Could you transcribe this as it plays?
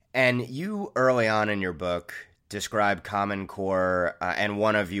And you early on in your book describe Common Core and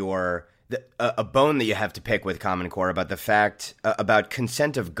one of your a bone that you have to pick with Common Core about the fact about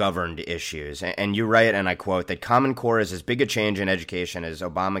consent of governed issues. And you write, and I quote, that Common Core is as big a change in education as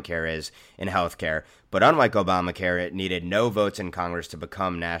Obamacare is in healthcare. But unlike Obamacare, it needed no votes in Congress to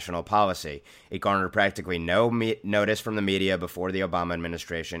become national policy. It garnered practically no notice from the media before the Obama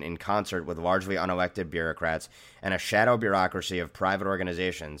administration, in concert with largely unelected bureaucrats and a shadow bureaucracy of private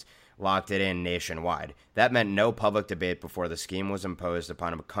organizations locked it in nationwide. That meant no public debate before the scheme was imposed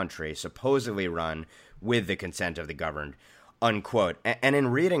upon a country supposedly run with the consent of the governed, unquote. And in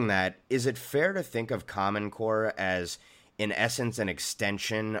reading that, is it fair to think of Common Core as, in essence, an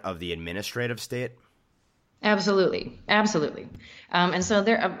extension of the administrative state? Absolutely, absolutely. And so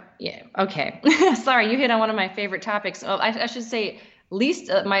there, yeah, okay. Sorry, you hit on one of my favorite topics. Oh, I should say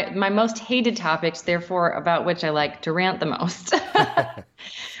least my most hated topics, therefore about which I like to rant the most.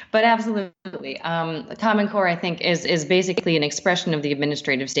 But absolutely, the Common Core, I think, is basically an expression of the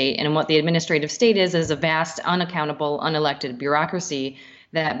administrative state, and what the administrative state is a vast, unaccountable, unelected bureaucracy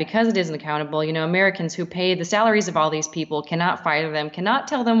that, because it isn't accountable, Americans who pay the salaries of all these people cannot fire them, cannot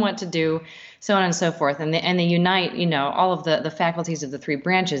tell them what to do, so on and so forth. And they unite, all of the faculties of the three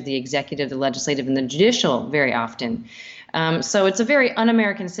branches, the executive, the legislative, and the judicial, very often. So it's a very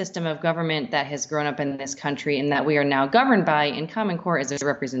un-American system of government that has grown up in this country and that we are now governed by, and Common Core is a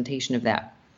representation of that.